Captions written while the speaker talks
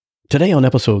Today on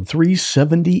episode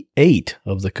 378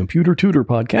 of the Computer Tutor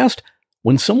Podcast,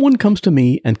 when someone comes to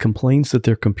me and complains that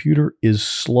their computer is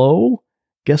slow,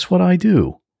 guess what I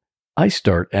do? I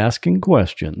start asking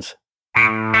questions.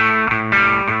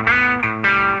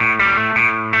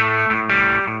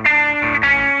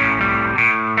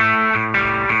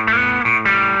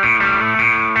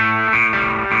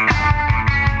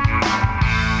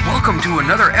 Welcome to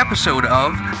another episode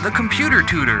of The Computer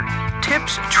Tutor.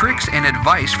 Tips, tricks, and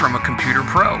advice from a computer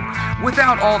pro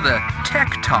without all the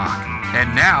tech talk.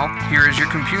 And now, here is your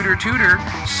computer tutor,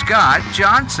 Scott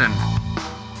Johnson.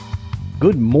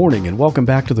 Good morning and welcome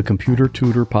back to the Computer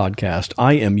Tutor Podcast.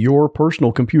 I am your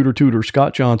personal computer tutor,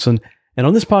 Scott Johnson. And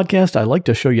on this podcast, I like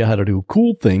to show you how to do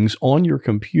cool things on your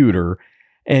computer.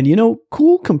 And you know,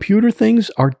 cool computer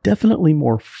things are definitely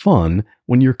more fun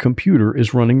when your computer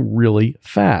is running really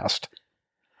fast.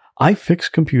 I fix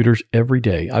computers every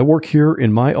day. I work here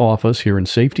in my office here in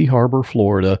Safety Harbor,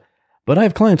 Florida, but I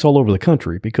have clients all over the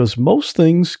country because most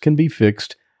things can be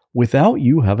fixed without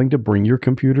you having to bring your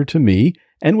computer to me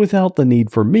and without the need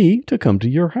for me to come to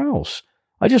your house.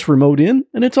 I just remote in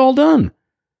and it's all done.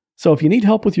 So if you need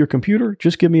help with your computer,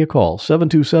 just give me a call,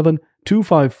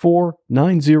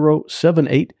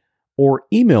 727-254-9078, or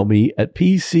email me at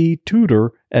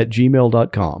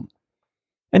pctutor@gmail.com.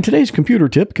 And today's computer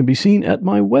tip can be seen at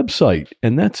my website,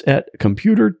 and that's at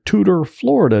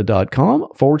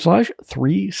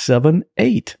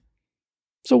computertutorflorida.com/378.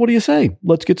 So what do you say?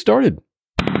 Let's get started.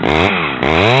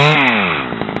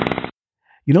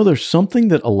 You know, there's something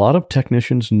that a lot of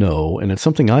technicians know, and it's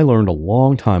something I learned a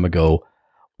long time ago.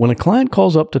 When a client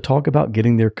calls up to talk about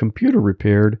getting their computer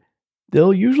repaired,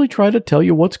 they'll usually try to tell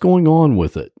you what's going on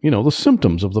with it, the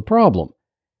symptoms of the problem.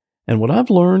 And what I've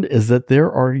learned is that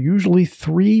there are usually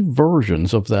three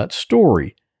versions of that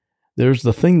story. There's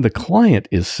the thing the client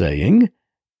is saying,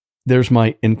 there's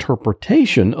my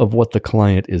interpretation of what the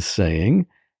client is saying,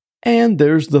 and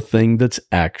there's the thing that's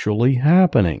actually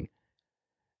happening.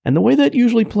 And the way that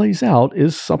usually plays out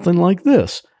is something like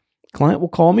this. Client will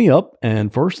call me up,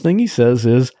 and first thing he says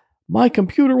is, "My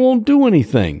computer won't do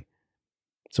anything."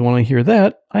 So when I hear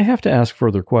that, I have to ask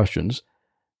further questions.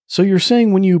 So you're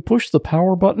saying when you push the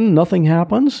power button, nothing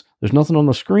happens? There's nothing on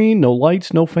the screen, no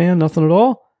lights, no fan, nothing at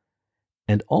all?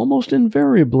 And almost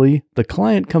invariably, the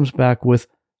client comes back with,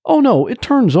 "Oh no, it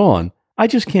turns on. I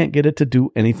just can't get it to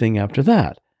do anything after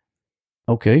that."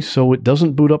 Okay, so it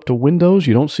doesn't boot up to Windows?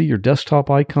 You don't see your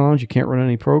desktop icons? You can't run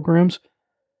any programs?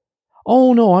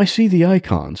 "Oh no, I see the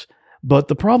icons. But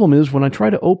the problem is when I try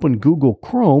to open Google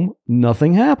Chrome,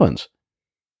 nothing happens."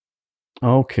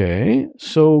 Okay,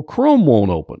 so Chrome won't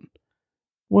open.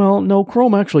 Well, no,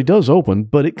 Chrome actually does open,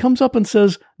 but it comes up and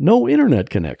says no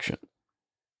internet connection.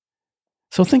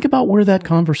 So think about where that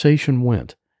conversation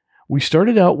went. We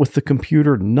started out with the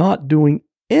computer not doing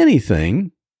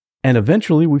anything, and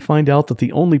eventually we find out that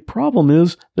the only problem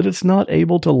is that it's not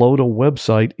able to load a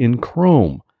website in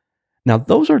Chrome. Now,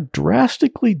 those are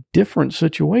drastically different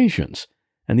situations,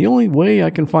 and the only way I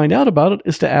can find out about it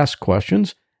is to ask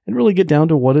questions and really get down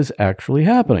to what is actually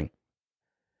happening.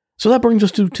 So that brings us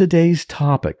to today's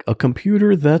topic, a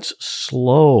computer that's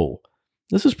slow.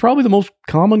 This is probably the most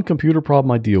common computer problem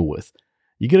I deal with.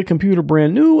 You get a computer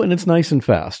brand new and it's nice and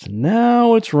fast.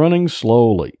 Now it's running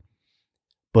slowly.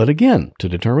 But again, to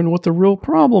determine what the real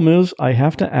problem is, I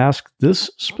have to ask this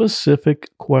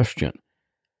specific question.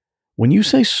 When you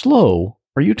say slow,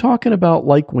 are you talking about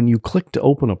like when you click to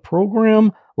open a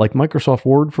program, like Microsoft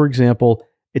Word, for example,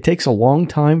 it takes a long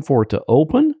time for it to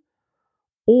open?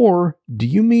 Or do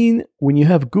you mean when you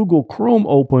have Google Chrome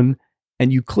open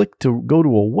and you click to go to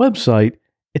a website,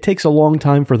 it takes a long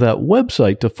time for that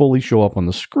website to fully show up on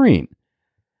the screen?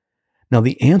 Now,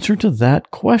 the answer to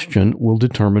that question will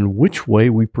determine which way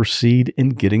we proceed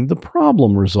in getting the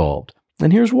problem resolved.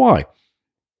 And here's why.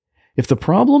 If the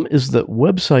problem is that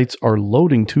websites are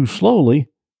loading too slowly,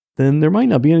 then there might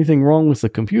not be anything wrong with the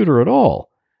computer at all.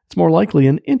 It's more likely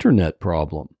an internet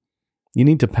problem. You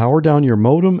need to power down your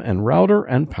modem and router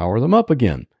and power them up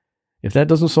again. If that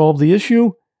doesn't solve the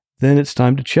issue, then it's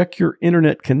time to check your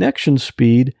internet connection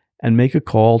speed and make a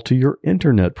call to your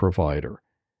internet provider.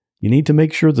 You need to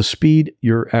make sure the speed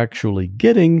you're actually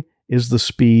getting is the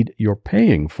speed you're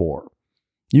paying for.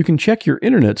 You can check your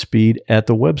internet speed at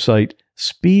the website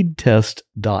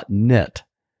speedtest.net.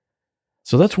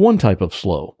 So that's one type of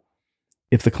slow.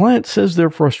 If the client says their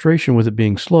frustration with it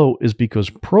being slow is because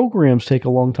programs take a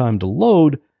long time to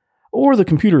load, or the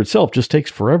computer itself just takes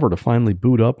forever to finally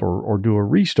boot up or do a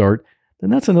restart, then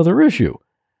that's another issue.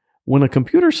 When a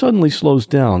computer suddenly slows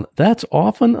down, that's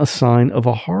often a sign of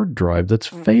a hard drive that's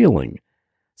failing.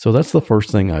 So that's the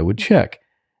first thing I would check.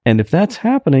 And if that's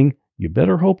happening, you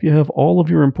better hope you have all of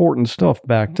your important stuff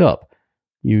backed up.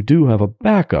 You do have a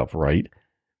backup, right?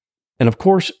 And of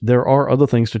course, there are other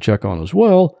things to check on as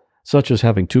well, such as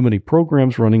having too many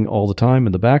programs running all the time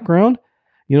in the background.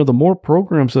 The more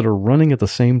programs that are running at the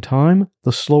same time,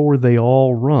 the slower they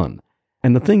all run.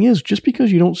 And the thing is, just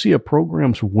because you don't see a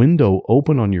program's window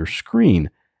open on your screen,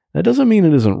 that doesn't mean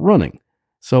it isn't running.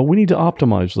 So we need to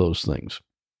optimize those things.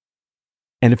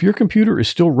 And if your computer is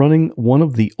still running one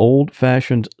of the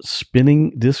old-fashioned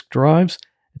spinning disk drives,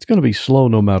 it's going to be slow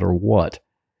no matter what.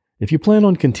 If you plan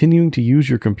on continuing to use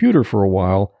your computer for a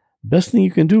while, best thing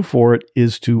you can do for it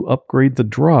is to upgrade the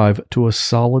drive to a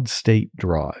solid-state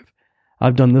drive.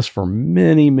 I've done this for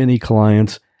many, many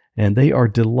clients, and they are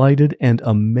delighted and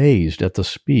amazed at the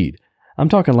speed. I'm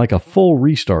talking like a full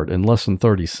restart in less than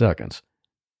 30 seconds.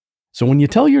 So when you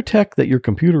tell your tech that your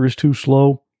computer is too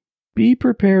slow, be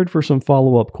prepared for some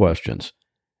follow-up questions.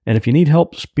 And if you need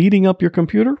help speeding up your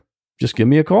computer, just give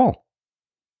me a call.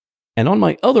 And on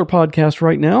my other podcast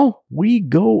right now, we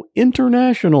go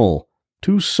international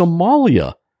to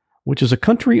Somalia, which is a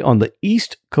country on the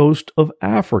east coast of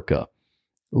Africa.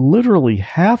 Literally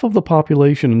half of the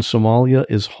population in Somalia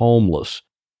is homeless,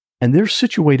 and they're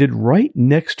situated right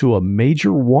next to a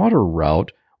major water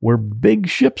route where big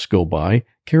ships go by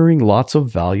carrying lots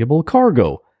of valuable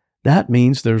cargo. That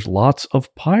means there's lots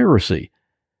of piracy.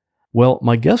 Well,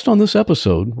 my guest on this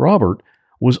episode, Robert,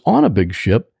 was on a big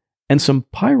ship, and some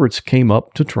pirates came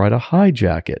up to try to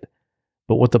hijack it.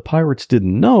 But what the pirates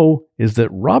didn't know is that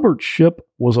Robert's ship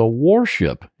was a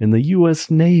warship in the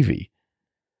U.S. Navy.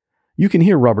 You can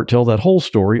hear Robert tell that whole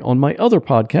story on my other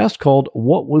podcast called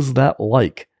What Was That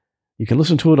Like? You can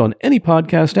listen to it on any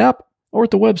podcast app or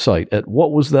at the website at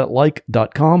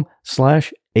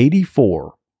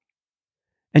whatwasthatlike.com/84.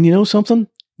 And you know something?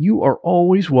 You are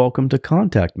always welcome to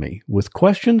contact me with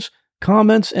questions,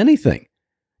 comments, anything.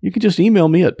 You can just email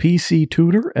me at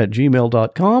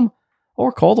pctutor@gmail.com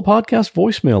or call the podcast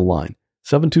voicemail line,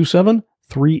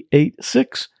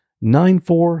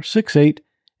 727-386-9468,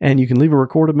 and you can leave a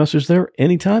recorded message there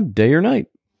anytime, day or night.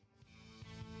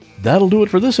 That'll do it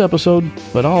for this episode,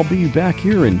 but I'll be back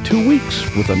here in 2 weeks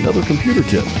with another computer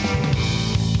tip.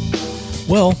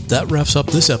 Well, that wraps up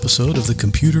this episode of the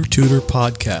Computer Tutor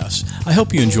Podcast. I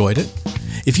hope you enjoyed it.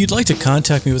 If you'd like to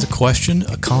contact me with a question,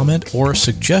 a comment, or a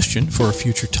suggestion for a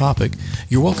future topic,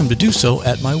 you're welcome to do so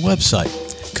at my website,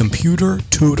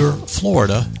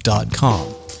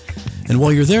 computertutorflorida.com. And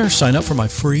while you're there, sign up for my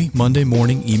free Monday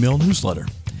morning email newsletter.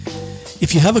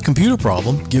 If you have a computer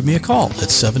problem, give me a call at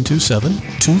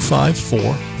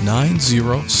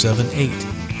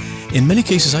 727-254-9078. In many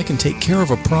cases, I can take care of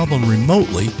a problem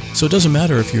remotely, so it doesn't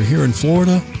matter if you're here in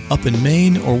Florida, up in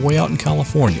Maine, or way out in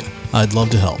California. I'd love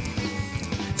to help.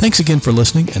 Thanks again for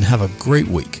listening, and have a great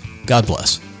week. God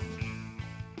bless.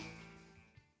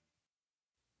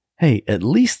 Hey, at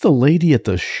least the lady at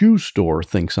the shoe store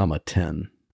thinks I'm a 10.